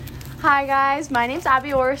Hi guys, my name's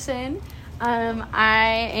Abby Orson.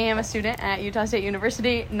 I am a student at Utah State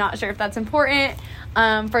University. Not sure if that's important.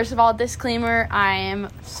 First of all, disclaimer, I am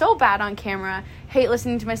so bad on camera. Hate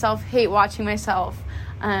listening to myself, hate watching myself.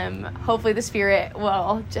 Hopefully the Spirit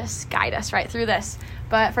will just guide us right through this.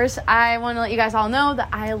 But first, I want to let you guys all know that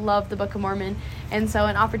I love the Book of Mormon. And so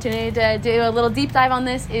an opportunity to do a little deep dive on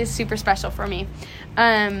this is super special for me.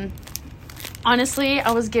 Honestly,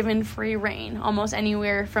 I was given free reign almost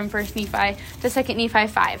anywhere from 1st Nephi to 2nd Nephi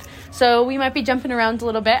 5. So we might be jumping around a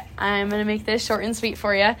little bit. I'm going to make this short and sweet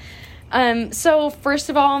for you. So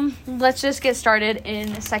first of all, let's just get started in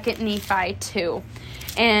 2nd Nephi 2.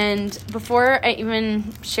 And before I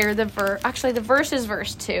even share the verse, actually the verse is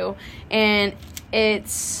verse 2. And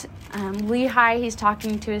it's Lehi, he's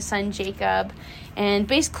talking to his son Jacob. And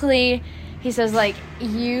basically, he says,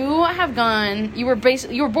 you were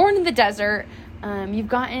born in the desert. You've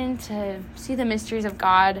gotten to see the mysteries of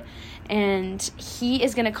God, and he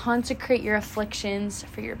is going to consecrate your afflictions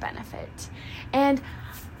for your benefit. And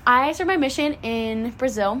I started my mission in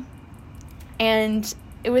Brazil, and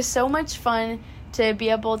it was so much fun to be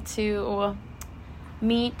able to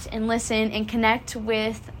meet and listen and connect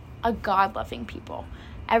with a God-loving people.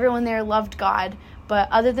 Everyone there loved God. But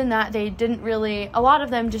other than that, a lot of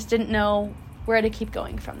them just didn't know where to keep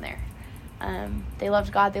going from there. They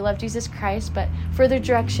loved God, they loved Jesus Christ, but further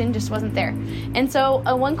direction just wasn't there. And so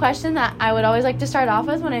one question that I would always like to start off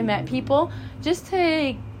with when I met people, just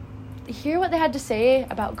to hear what they had to say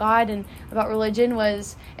about God and about religion,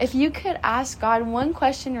 was, if you could ask God one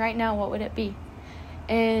question right now, what would it be?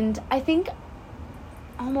 And I think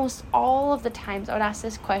almost all of the times I would ask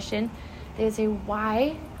this question, they would say,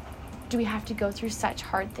 why do we have to go through such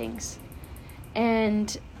hard things?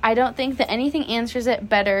 And I don't think that anything answers it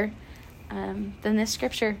better than this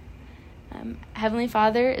scripture. Heavenly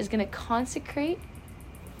Father is going to consecrate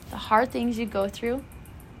the hard things you go through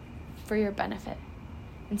for your benefit.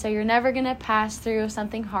 And so you're never going to pass through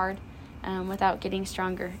something hard without getting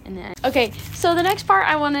stronger in the end. Okay, so the next part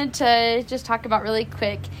I wanted to just talk about really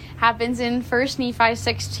quick happens in 1 Nephi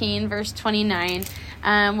 16, verse 29,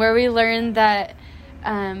 where we learn that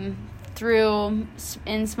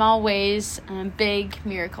in small ways, big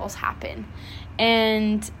miracles happen.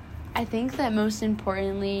 And I think that most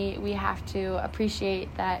importantly, we have to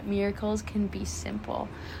appreciate that miracles can be simple.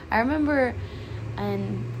 I remember,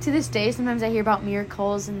 and to this day, sometimes I hear about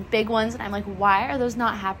miracles and big ones, and I'm like, why are those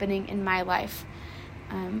not happening in my life?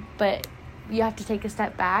 But you have to take a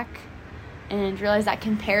step back and realize that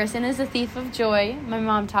comparison is a thief of joy. My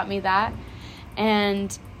mom taught me that.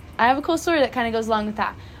 And I have a cool story that kind of goes along with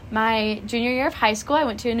that. My junior year of high school, I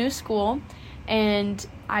went to a new school, and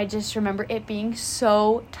I just remember it being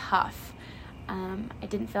so tough. I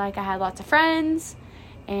didn't feel like I had lots of friends,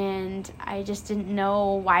 and I just didn't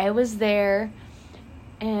know why I was there.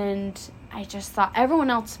 And I just thought everyone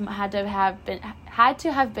else had to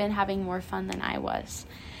have been having more fun than I was.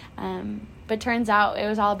 But turns out it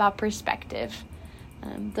was all about perspective.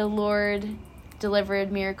 The Lord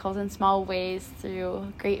delivered miracles in small ways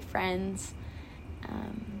through great friends,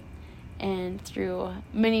 and through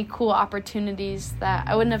many cool opportunities that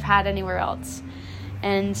I wouldn't have had anywhere else.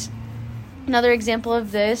 And another example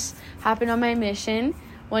of this happened on my mission.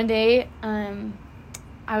 One day,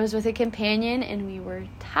 I was with a companion, and we were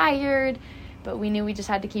tired, but we knew we just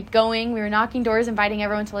had to keep going. We were knocking doors, inviting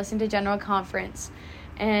everyone to listen to General Conference.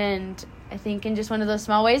 And I think in just one of those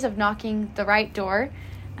small ways of knocking the right door,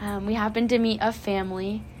 we happened to meet a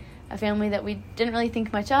family that we didn't really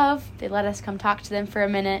think much of. They let us come talk to them for a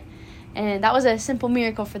minute, and that was a simple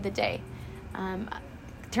miracle for the day.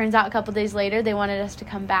 Turns out a couple days later, they wanted us to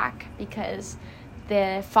come back because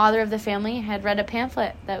the father of the family had read a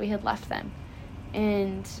pamphlet that we had left them.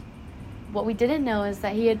 And what we didn't know is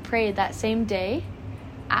that he had prayed that same day,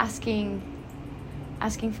 asking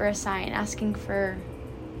for a sign, asking for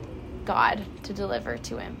God to deliver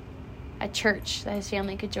to him a church that his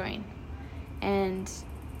family could join. And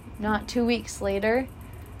not 2 weeks later,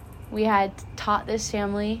 we had taught this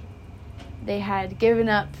family. They had given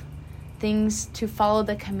up things to follow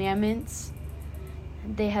the commandments.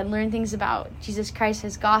 They had learned things about Jesus Christ,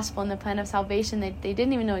 his gospel, and the plan of salvation that they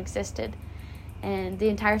didn't even know existed. And the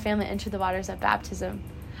entire family entered the waters of baptism.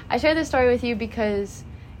 I share this story with you because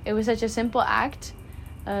it was such a simple act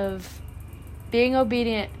of being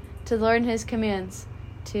obedient to the Lord and his commands,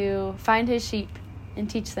 to find his sheep and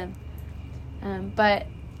teach them. But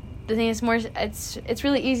the thing is, it's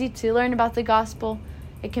really easy to learn about the gospel.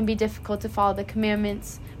 It can be difficult to follow the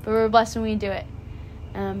commandments, but we're blessed when we do it.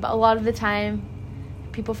 But a lot of the time,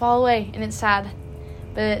 people fall away, and it's sad.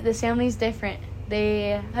 But this family's different.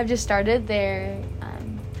 They have just started their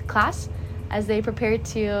class as they prepare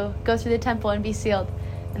to go through the temple and be sealed.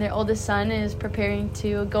 And their oldest son is preparing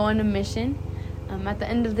to go on a mission at the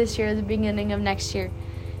end of this year, the beginning of next year.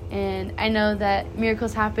 And I know that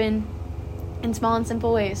miracles happen in small and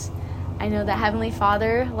simple ways. I know that Heavenly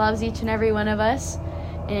Father loves each and every one of us.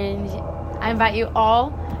 And I invite you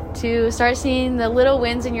all to start seeing the little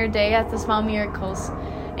wins in your day at the small miracles.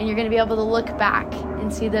 And you're going to be able to look back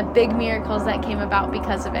and see the big miracles that came about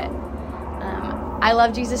because of it. I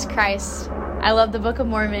love Jesus Christ. I love the Book of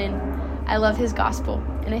Mormon. I love his gospel.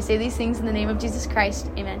 And I say these things in the name of Jesus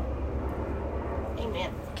Christ. Amen.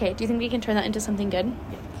 Amen. Okay, do you think we can turn that into something good?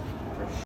 Yeah.